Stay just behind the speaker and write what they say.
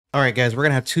Alright guys, we're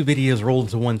gonna have two videos rolled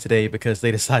into one today because they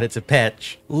decided to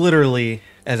patch literally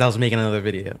as I was making another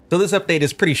video. So this update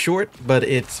is pretty short, but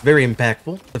it's very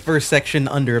impactful. The first section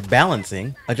under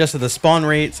balancing adjusted the spawn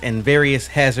rates and various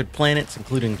hazard planets,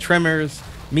 including tremors,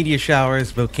 meteor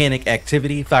showers, volcanic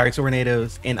activity, fire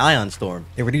tornadoes, and ion storm.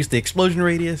 They reduced the explosion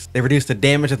radius, they reduced the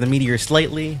damage of the meteor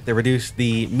slightly, they reduced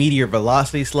the meteor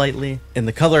velocity slightly, and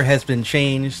the color has been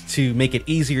changed to make it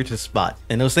easier to spot.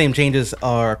 And those same changes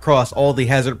are across all the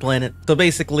hazard planets. So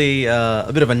basically a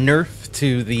bit of a nerf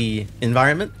to the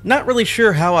environment. Not really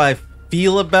sure how I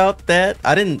feel about that.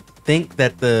 I didn't think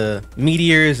that the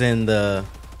meteors and the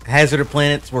hazard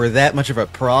planets were that much of a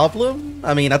problem.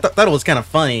 I mean, I thought it was kind of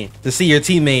funny to see your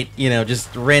teammate, you know,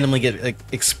 just randomly get like,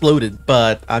 exploded.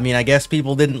 But I mean, I guess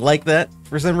people didn't like that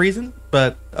for some reason.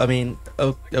 But I mean,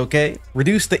 okay.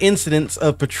 Reduce the incidence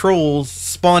of patrols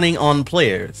spawning on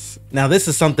players. Now, this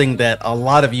is something that a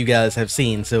lot of you guys have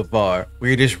seen so far, where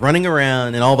you're just running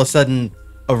around and all of a sudden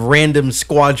a random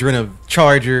squadron of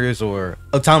chargers or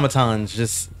automatons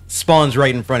just spawns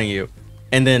right in front of you,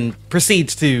 and then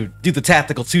proceeds to do the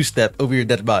tactical two-step over your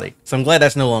dead body. So I'm glad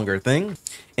that's no longer a thing.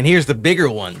 And here's the bigger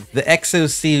one. The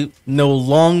exosuit no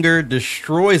longer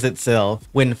destroys itself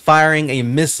when firing a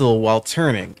missile while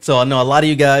turning. So I know a lot of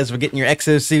you guys were getting your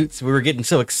exosuits. We were getting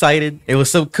so excited. It was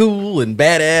so cool and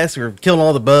badass. We were killing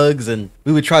all the bugs, and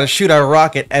we would try to shoot our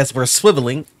rocket as we're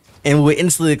swiveling, and we would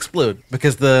instantly explode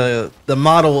because the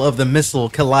model of the missile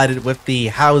collided with the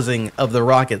housing of the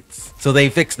rockets. So they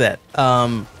fixed that.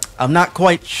 I'm not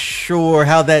quite sure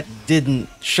how that didn't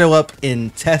show up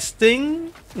in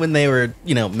testing when they were,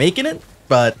 you know, making it,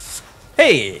 but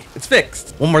hey, it's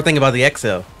fixed. One more thing about the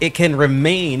Exo. It can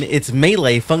remain its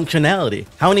melee functionality.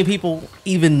 How many people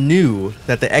even knew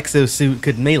that the exosuit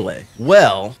could melee?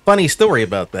 Well, funny story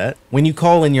about that. When you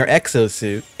call in your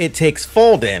exosuit, it takes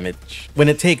fall damage. When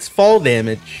it takes fall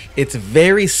damage, it's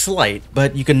very slight,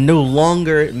 but you can no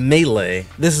longer melee.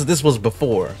 This was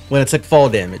before, when it took fall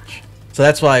damage. So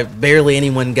that's why barely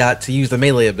anyone got to use the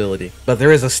melee ability, but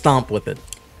there is a stomp with it.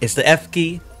 It's the F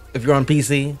key if you're on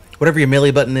PC. Whatever your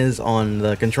melee button is on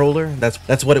the controller,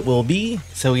 that's what it will be.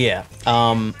 So yeah,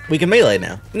 we can melee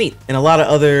now. Neat. And a lot of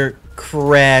other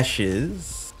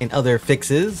crashes and other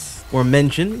fixes were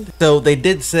mentioned. So they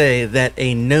did say that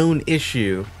a known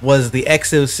issue was the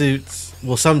exosuits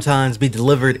will sometimes be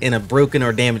delivered in a broken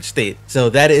or damaged state. So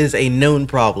that is a known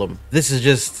problem. This is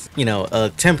just, you know, a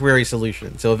temporary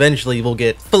solution. So eventually we'll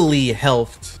get fully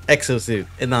healthed exosuit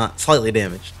and not slightly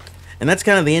damaged. And that's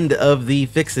kind of the end of the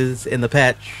fixes in the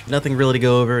patch. Nothing really to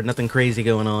go over, nothing crazy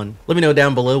going on. Let me know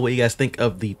down below what you guys think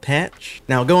of the patch.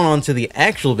 Now, going on to the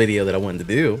actual video that I wanted to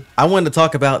do, I wanted to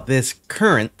talk about this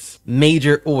current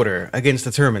major order against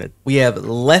the Terminid. We have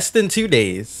less than 2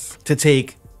 days to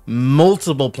take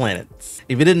multiple planets.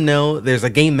 If you didn't know, there's a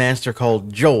game master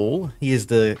called Joel. He is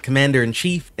the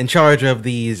commander-in-chief in charge of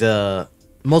these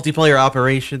multiplayer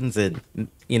operations and,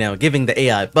 you know, giving the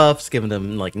AI buffs, giving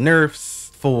them like nerfs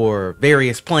for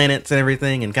various planets and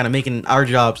everything, and kind of making our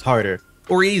jobs harder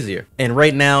or easier. And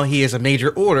right now he has a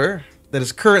major order that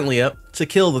is currently up to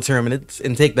kill the Terminids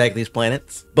and take back these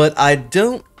planets, but I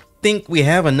don't think we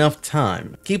have enough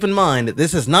time. Keep in mind,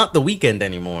 this is not the weekend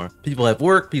anymore. People have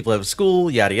work, people have school,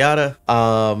 yada yada.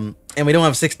 And we don't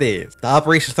have 6 days. The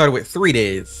operation started with 3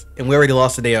 days, and we already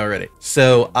lost a day already.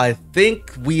 So I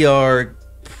think we are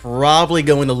probably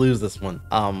going to lose this one.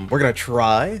 We're gonna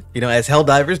try, you know, as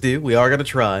Helldivers do. We are gonna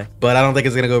try, but I don't think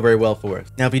it's gonna go very well for us.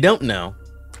 Now, if you don't know,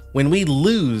 when we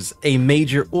lose a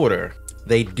major order,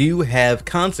 they do have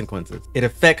consequences. It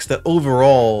affects the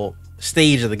overall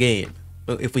stage of the game.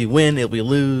 If we win, if we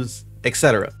lose,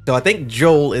 etc. So I think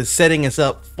Joel is setting us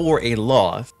up for a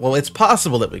loss. Well, it's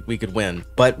possible that we could win,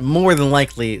 but more than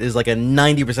likely there's like a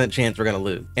 90% chance we're gonna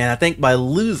lose. And I think by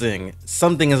losing,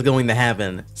 something is going to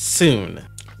happen soon.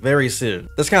 Very soon.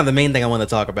 That's kind of the main thing I want to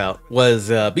talk about, was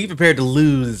be prepared to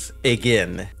lose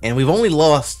again. And we've only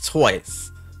lost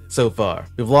twice so far.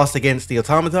 We've lost against the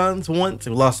automatons once,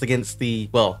 and we lost against the,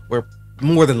 well, we're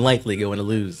more than likely going to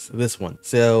lose this one.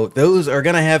 So those are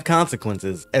going to have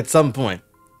consequences at some point.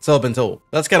 So I've been told.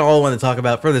 That's kind of all I wanted to talk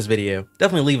about for this video.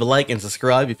 Definitely leave a like and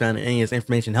subscribe if you found any of this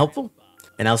information helpful,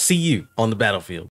 and I'll see you on the battlefield.